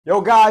Yo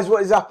guys,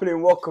 what is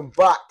happening? Welcome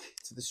back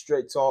to the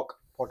Straight Talk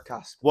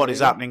podcast. What is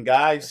happening,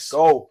 guys?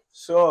 So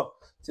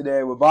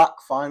today we're back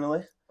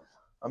finally.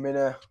 I'm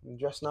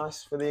dressed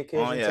nice for the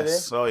occasion today.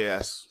 Oh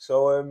yes.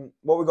 So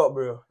what we got,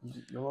 bro?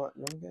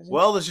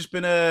 Well, there's just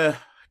been a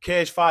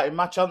cage fighting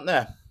match, hasn't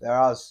there? There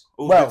has.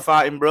 Who's been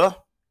fighting, bro?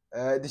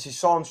 This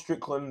is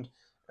Strickland.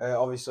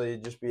 Obviously, he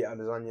just beat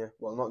Adesanya.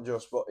 Well, not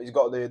just, but he's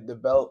got the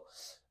belt.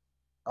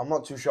 I'm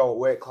not too sure what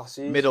weight class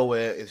he is.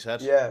 Middleweight, he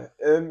said. Yeah.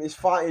 He's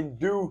fighting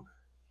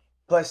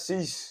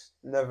Plessis.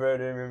 Never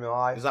heard of him in my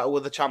life. Is that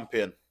with the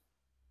champion?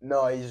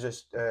 No, he's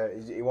just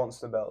he wants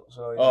the belt,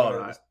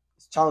 so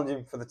he's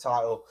challenging for the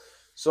title.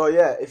 So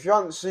yeah, if you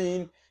haven't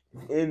seen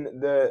in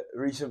the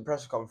recent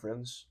press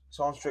conference,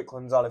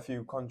 Strickland's had a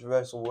few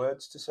controversial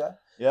words to say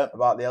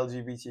about the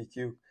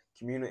LGBTQ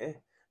community,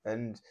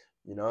 and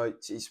you know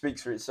it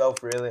speaks for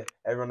itself. Really,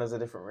 everyone has a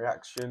different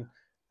reaction,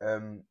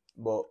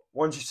 but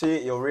once you see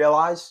it, you'll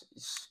realise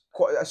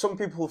some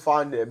people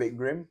find it a bit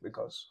grim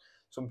because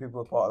some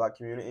people are part of that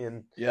community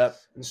and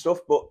stuff,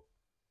 but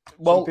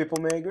some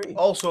people may agree.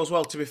 Also, as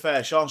well, to be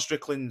fair, Sean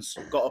Strickland's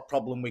got a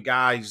problem with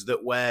guys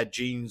that wear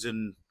jeans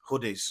and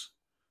hoodies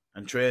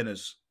and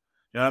trainers.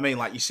 You know what I mean?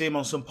 Like, you see him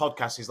on some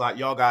podcasts, he's like,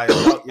 your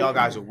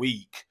guys are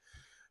weak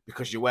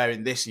because you're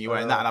wearing this and you're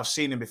wearing that. And I've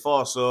seen him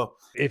before, so...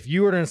 If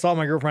you were to insult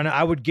my girlfriend,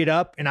 I would get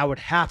up and I would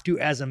have to,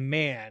 as a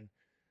man,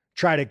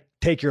 try to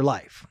take your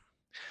life.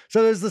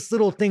 So there's this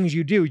little things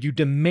you do. You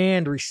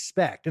demand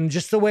respect. And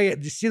just the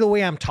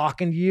way I'm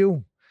talking to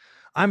you,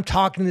 I'm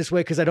talking this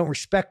way because I don't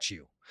respect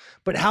you.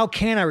 But how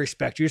can I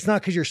respect you? It's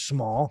not because you're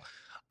small.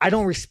 I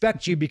don't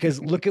respect you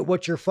because look at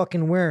what you're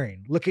fucking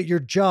wearing. Look at your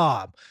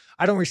job.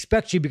 I don't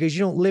respect you because you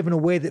don't live in a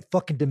way that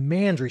fucking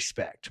demands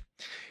respect.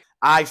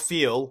 I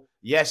feel,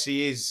 yes,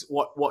 he is,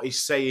 what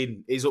he's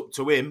saying is up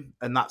to him,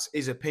 and that's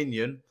his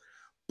opinion.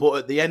 But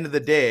at the end of the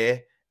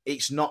day,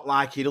 it's not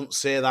like he don't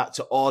say that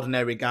to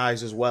ordinary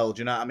guys as well. Do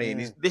you know what I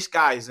mean? This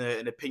guy's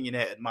an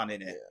opinionated man,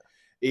 innit? Yeah.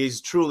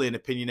 He's truly an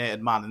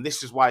opinionated man. And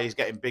this is why he's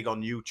getting big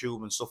on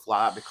YouTube and stuff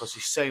like that, because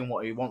he's saying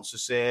what he wants to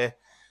say.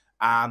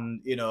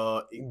 And, you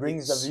know... He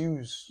brings the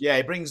views. Yeah,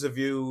 he brings the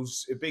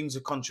views. It brings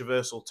the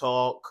controversial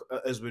talk,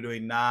 as we're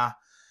doing now.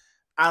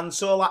 And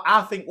so, like,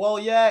 I think, well,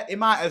 yeah, he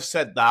might have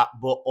said that,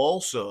 but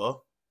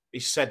also he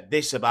said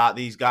this about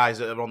these guys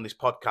that are on this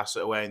podcast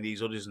that are wearing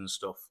these hoodies and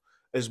stuff,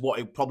 is what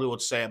he probably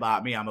would say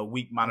about me. I'm a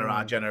weak man of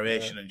our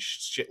generation and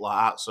shit like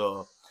that.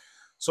 So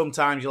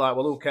sometimes you're like,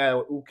 well,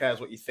 who cares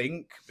what you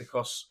think?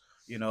 Because,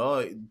 you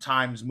know,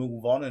 times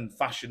move on and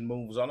fashion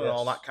moves on and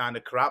all that kind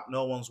of crap.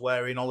 No one's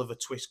wearing Oliver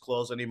Twist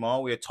clothes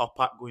anymore with a top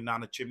hat going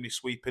down a chimney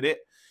sweeping it.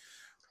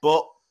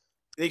 But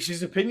it's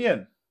his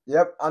opinion.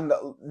 Yep, and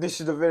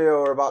this is the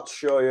video we're about to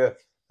show you,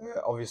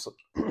 obviously.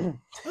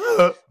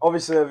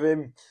 Obviously of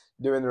him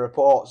doing the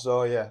report.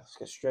 So, yeah, let's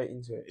get straight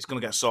into it. It's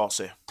going to get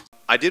saucy.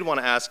 I did want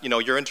to ask, you know,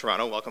 you're in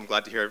Toronto. Welcome.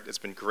 Glad to hear it. It's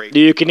been great. Are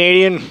you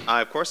Canadian?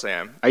 Of course I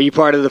am. Are you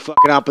part of the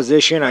fucking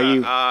opposition? Are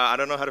you? I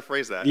don't know how to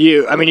phrase that.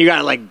 I mean, you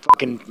got like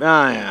fucking,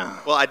 yeah.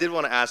 Well, I did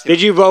want to ask.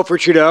 Did you vote for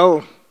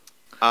Trudeau?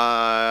 You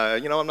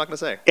know, I'm not going to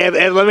say.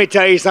 And let me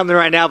tell you something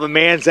right now. If a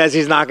man says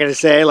he's not going to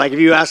say, like, if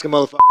you ask a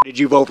motherfucker, did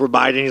you vote for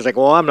Biden? He's like,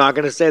 well, I'm not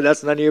going to say.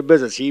 That's none of your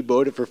business. He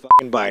voted for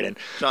fucking Biden.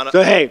 Sean,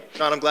 so, hey.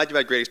 Sean, I'm glad you've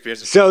had great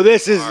experiences. So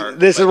this is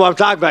what I'm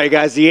talking about, you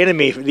guys. The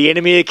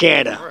enemy of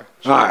Canada. Sure.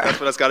 All right. That's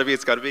what it's got to be.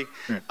 It's got to be.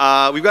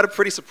 We've got a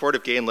pretty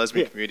supportive gay and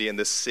lesbian community in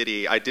this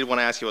city. I did want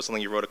to ask you about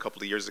something you wrote a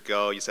couple of years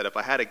ago. You said, if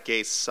I had a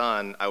gay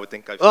son, I would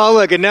think I'd... Oh,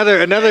 look,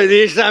 another.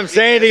 I'm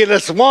saying to you, the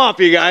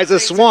swamp, you guys, the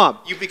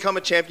swamp. You become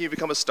a champion, you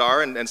become a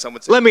star, and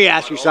someone says... Let me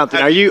ask you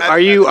something. Are you gay?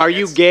 Have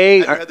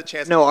you had the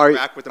chance to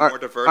interact with a more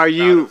diverse...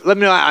 Let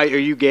me know, are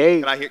you gay?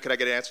 Can I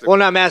get an answer? Well,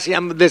 no, I'm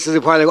asking, this is a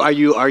part of the...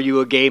 Are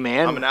you a gay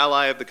man? I'm an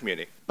ally of the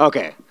community.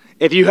 Okay.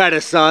 If you had a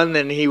son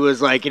and he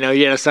was like, you had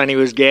a son, he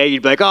was gay,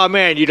 you'd be like, oh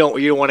man, you don't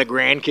want a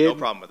grandkid? No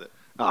problem with it.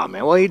 Oh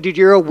man, well, dude,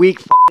 you're a weak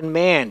fucking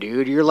man,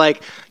 dude.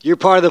 You're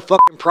part of the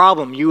fucking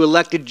problem. You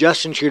elected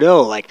Justin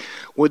Trudeau, like,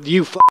 when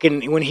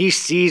he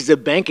sees the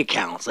bank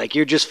accounts, like,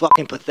 you're just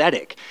fucking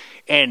pathetic.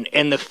 And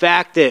the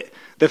fact that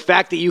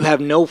you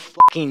have no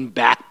fucking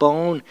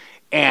backbone.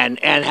 And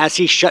has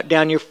he shut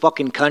down your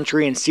fucking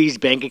country and seized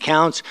bank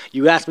accounts?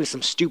 You ask me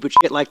some stupid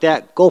shit like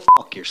that, go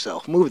fuck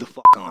yourself. Move the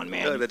fuck on,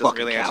 man. Really, that doesn't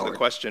really answer the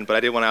question, but I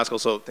did want to ask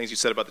also things you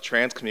said about the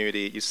trans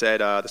community. You said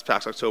this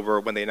past October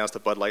when they announced the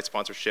Bud Light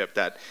sponsorship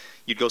that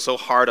you'd go so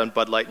hard on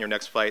Bud Light in your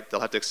next fight,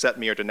 they'll have to accept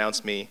me or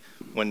denounce me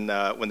when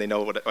they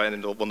know what,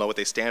 and will know what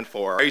they stand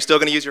for. Are you still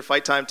going to use your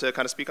fight time to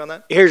kind of speak on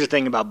that? Here's the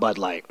thing about Bud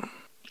Light.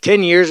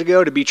 10 years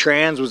ago, to be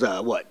trans was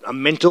a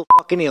mental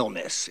fucking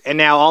illness. And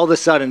now all of a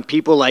sudden,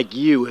 people like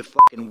you have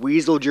fucking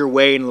weaseled your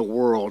way into the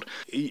world.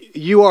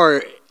 You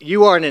are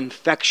an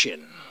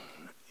infection.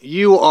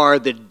 You are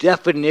the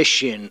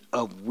definition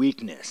of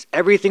weakness.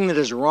 Everything that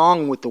is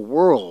wrong with the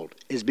world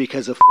is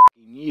because of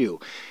fucking you.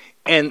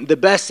 And the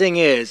best thing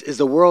is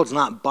the world's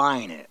not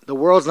buying it. The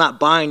world's not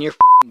buying your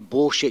fucking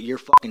bullshit you're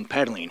fucking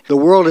peddling. The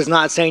world is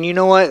not saying, you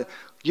know what?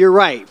 You're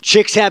right.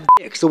 Chicks have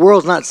dicks. The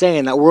world's not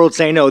saying that. The world's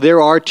saying, no, there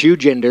are two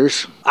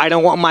genders. I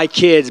don't want my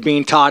kids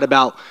being taught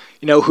about,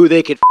 who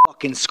they could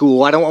fuck in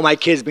school. I don't want my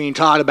kids being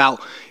taught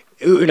about,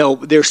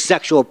 their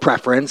sexual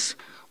preference.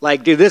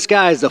 Like, dude, this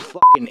guy is the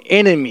fucking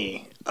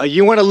enemy.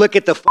 You want to look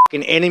at the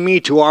fucking enemy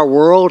to our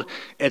world?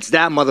 It's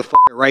that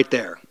motherfucker right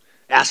there,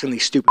 asking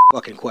these stupid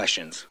fucking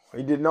questions.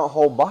 He did not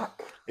hold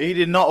back. He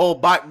did not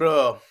hold back,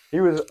 bro. He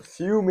was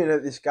fuming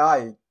at this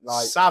guy,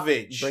 like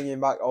savage, bringing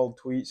back old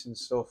tweets and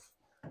stuff.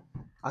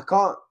 I'm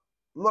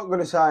not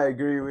gonna say I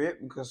agree with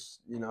it because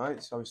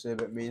it's obviously a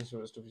bit mean some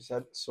of the stuff he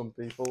said. Some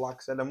people, like I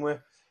said, and we're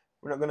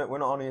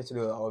not on here to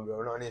do that, bro.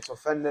 We're not on here to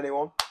offend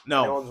anyone.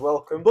 No, anyone's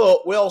welcome.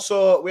 But we are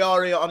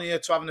on here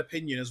to have an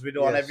opinion, as we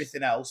do on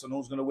everything else, and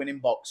who's going to win in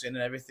boxing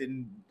and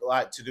everything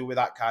like to do with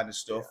that kind of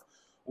stuff. Yeah.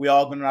 We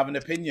are going to have an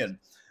opinion,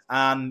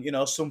 and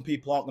some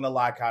people aren't going to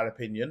like our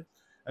opinion,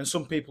 and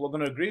some people are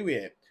going to agree with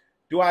it.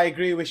 Do I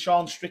agree with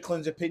Sean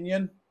Strickland's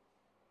opinion?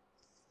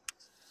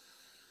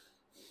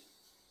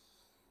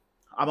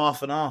 I'm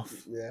half and half.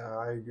 Yeah,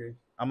 I agree.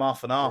 I'm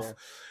half and half. Yeah.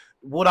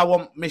 Would I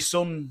want my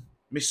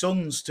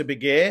sons to be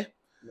gay?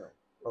 No.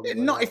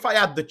 Not if I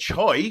had the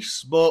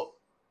choice, but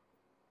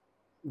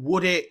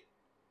would I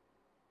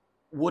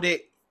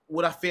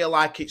feel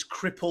like it's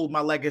crippled my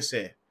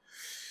legacy?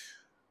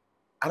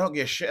 I don't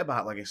give a shit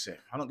about legacy.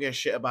 I don't give a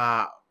shit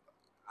about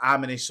how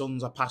many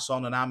sons I pass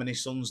on and how many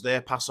sons they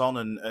pass on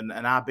and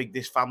how big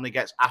this family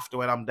gets after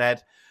when I'm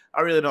dead.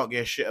 I really don't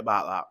give a shit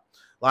about that.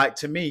 Like,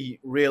 to me,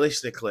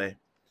 realistically,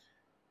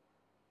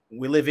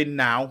 we live in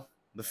now.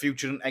 The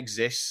future doesn't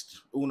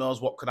exist. Who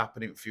knows what could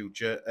happen in the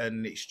future?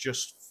 And it's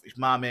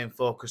my main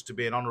focus to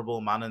be an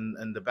honourable man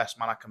and the best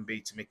man I can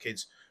be to my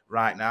kids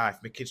right now. If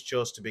my kids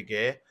chose to be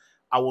gay,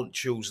 I wouldn't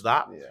choose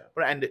that. Yeah.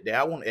 But at the end of the day,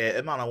 I won't hate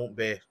them and I won't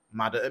be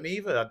mad at them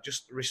either. I'd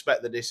just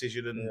respect the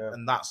decision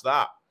and that's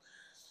that.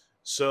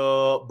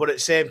 So, but at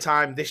the same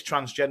time, this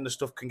transgender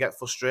stuff can get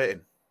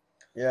frustrating.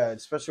 Yeah,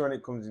 especially when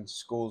it comes into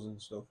schools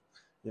and stuff.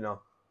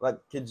 Like,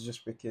 kids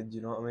just be kids,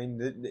 you know what I mean?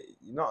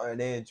 You're not at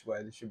an age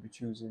where they should be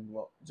choosing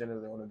what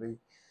gender they want to be.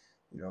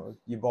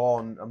 You're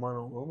born a man or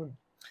a woman.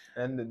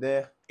 End of the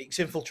day. It's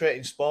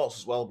infiltrating sports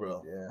as well,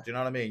 bro. Yeah. Do you know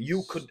what I mean?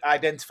 You could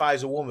identify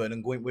as a woman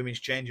and go in women's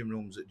changing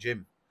rooms at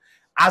gym.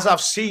 As I've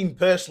seen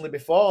personally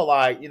before,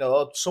 like,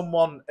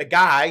 a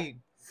guy,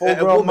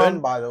 full-grown man,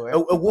 by the way.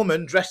 A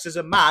woman dressed as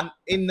a man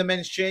in the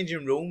men's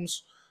changing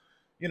rooms,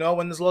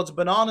 when there's loads of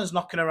bananas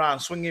knocking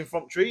around, swinging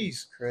from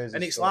trees. Crazy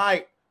and it's stuff.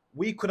 like,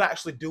 we could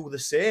actually do the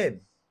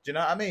same. Do you know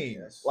what I mean?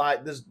 Yes.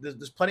 Like,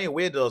 there's plenty of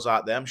weirdos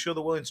out there. I'm sure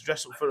they're willing to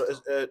dress up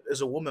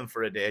as a woman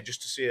for a day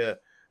just to see a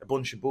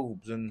bunch of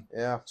boobs and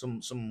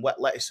some wet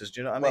lettuces.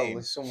 Do you know what I mean?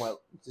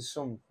 There's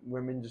some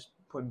women just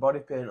putting body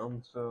paint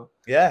on. So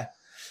yeah,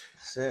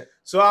 that's it.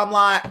 So I'm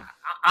like,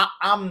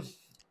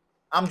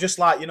 I'm just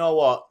like, you know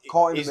what?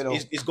 Caught in the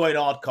middle. He's going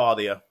hardcore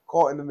there.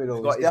 Caught in the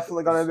middle. It's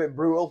definitely gone a bit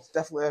brutal. It's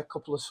definitely a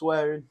couple of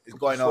swearing. It's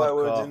going swear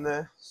words in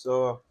there.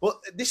 So, but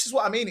this is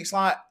what I mean. It's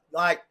like,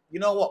 you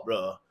know what,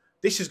 bro?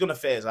 This is gonna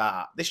phase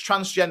out. This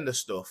transgender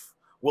stuff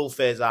will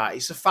phase out.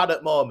 It's a fad at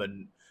the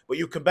moment, but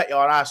you can bet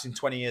your ass in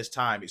 20 years'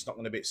 time it's not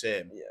gonna be the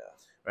same. Yeah.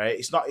 Right?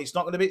 It's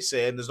not gonna be the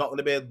same. There's not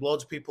gonna be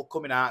loads of people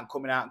coming out.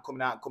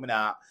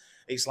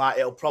 It's like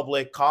it'll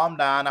probably calm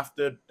down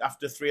after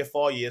 3 or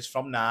 4 years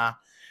from now.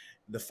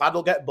 The fad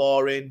will get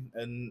boring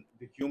and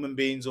the human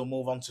beings will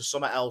move on to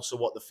something else or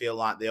what they feel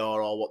like they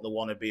are or what they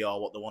want to be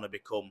or what they want to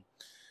become.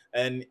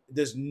 And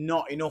there's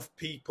not enough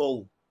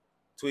people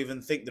to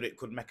even think that it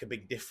could make a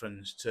big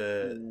difference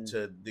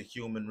to the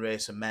human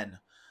race of men.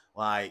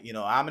 Like,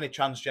 how many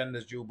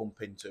transgenders do you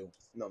bump into?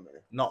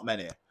 Not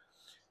many.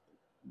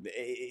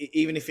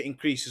 Even if it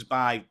increases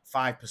by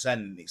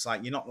 5%, it's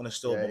like you're not going to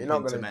still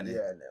bump into many.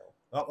 Yeah, no.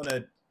 Not going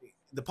to.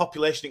 The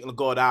population ain't going to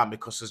go down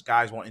because there's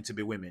guys wanting to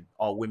be women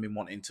or women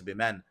wanting to be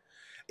men.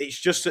 It's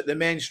just that the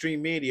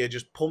mainstream media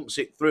just pumps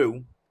it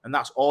through, and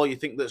that's all you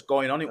think that's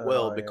going on in the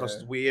world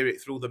because we hear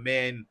it through the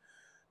main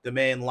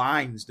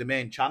lines, the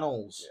main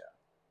channels.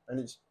 Yeah, and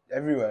it's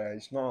everywhere.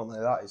 It's not only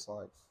that. It's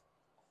like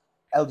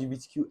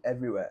LGBTQ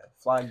everywhere,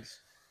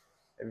 flags,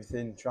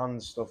 everything,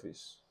 trans stuff.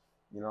 Is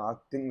I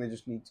think they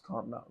just need to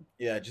calm down.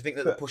 Yeah, do you think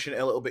that they're pushing it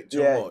a little bit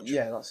too much?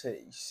 Yeah, that's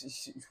it.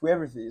 It's with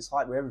everything. It's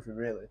like with everything,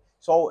 really.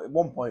 So at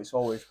one point, it's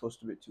always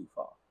pushed a bit too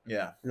far.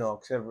 Yeah.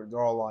 Because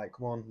they're all like,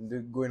 come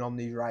on, going on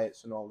these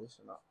riots and all this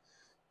and that.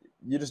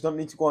 You just don't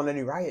need to go on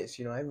any riots,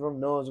 Everyone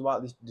knows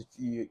about this,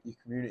 your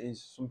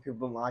communities. Some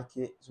people don't like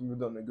it. Some people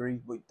don't agree.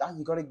 But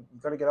you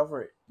gotta get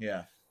over it.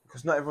 Yeah.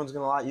 Because not everyone's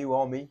going to like you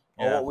or me.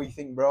 Or what we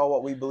think, bro,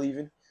 what we believe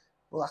in.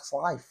 Well, that's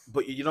life.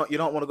 But you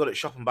don't want to go to the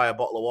shop and buy a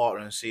bottle of water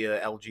and see a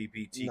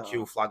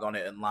LGBTQ flag on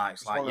it and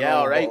it's like, yeah,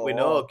 all right, we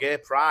know, gay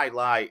pride,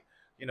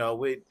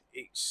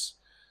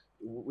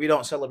 we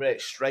don't celebrate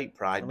straight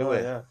pride, do we?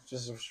 Yeah,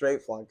 just a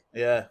straight flag.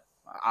 Yeah,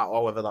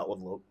 however that would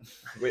look.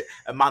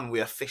 A man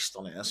with a fist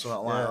on it or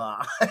something like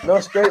that. No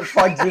straight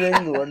flags in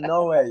England,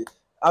 no way.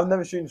 I've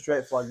never seen a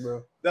straight flag,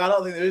 bro. No, I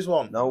don't think there is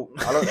one. No,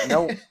 I don't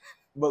know.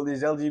 But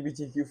there's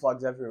LGBTQ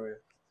flags everywhere.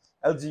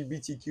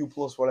 LGBTQ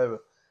plus whatever.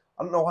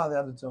 I don't know why they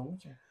added so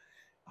much.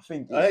 I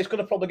think it's going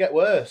to probably get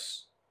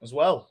worse as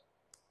well.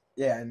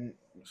 Yeah, and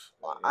It's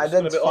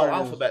going to be all identifying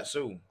alphabet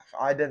soon.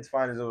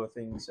 identifying as other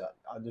things that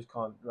I just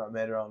can't wrap my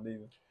head around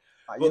either.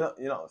 Like,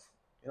 you're not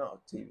on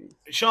TV.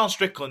 Sean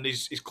Strickland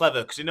is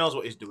clever because he knows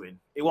what he's doing.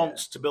 He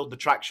wants to build the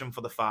traction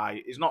for the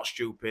fight. He's not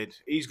stupid.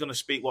 He's going to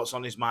speak what's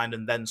on his mind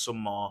and then some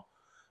more.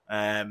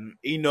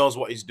 He knows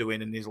what he's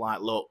doing, and he's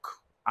like, look,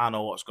 I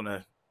know what's going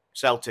to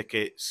sell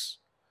tickets.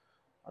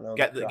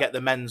 Get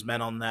the men's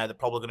men on there. They're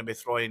probably going to be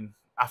throwing,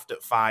 after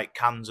the fight,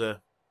 cans of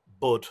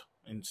Bud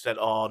instead,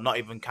 or not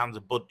even cans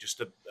of Bud,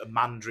 just a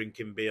man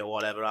drinking beer or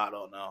whatever. I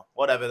don't know.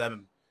 Whatever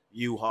them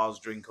U-Haws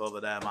drink over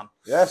there, man.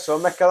 Yeah, so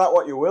make of that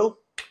what you will.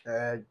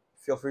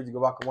 Feel free to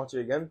go back and watch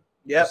it again.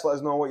 Yeah. Just let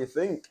us know what you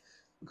think.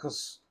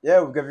 Because,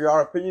 we'll give you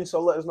our opinion, so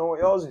let us know what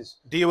yours is.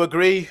 Do you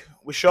agree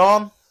with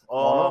Sean?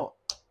 Or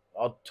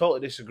I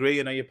totally disagree.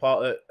 I know you're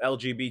part of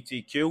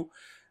LGBTQ.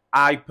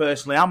 I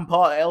personally am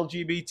part of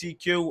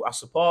LGBTQ. I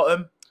support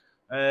them.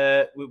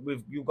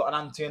 You've got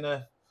an auntie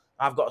and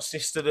I've got a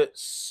sister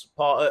that's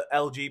part of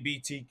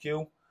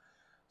LGBTQ.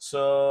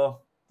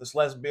 So, this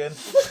lesbian.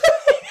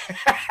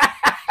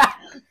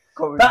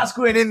 That's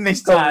going in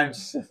this time.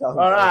 All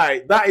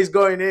right, that is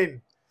going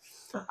in.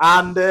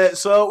 And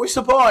so we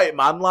support it,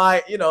 man.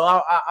 Like, you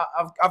know,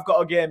 I've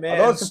got a gay mate. I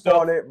don't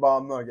support it, but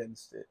I'm not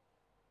against it.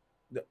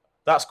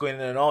 That's going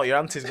in and all. Your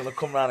auntie's going to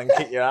come round and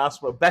kick your ass,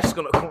 but Beth's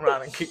going to come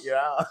round and kick your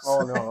ass. Oh,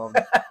 no.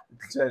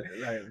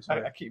 I'm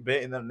sorry. I keep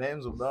baiting them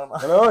names up, don't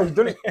I? I know, you've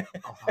done it.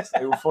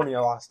 It was funny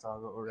last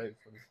time. That was really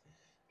funny.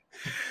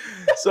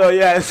 So,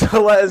 yeah,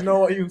 so let us know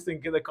what you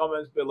think in the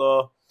comments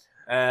below.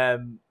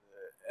 And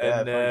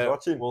thanks for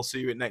watching. We'll see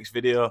you in the next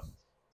video.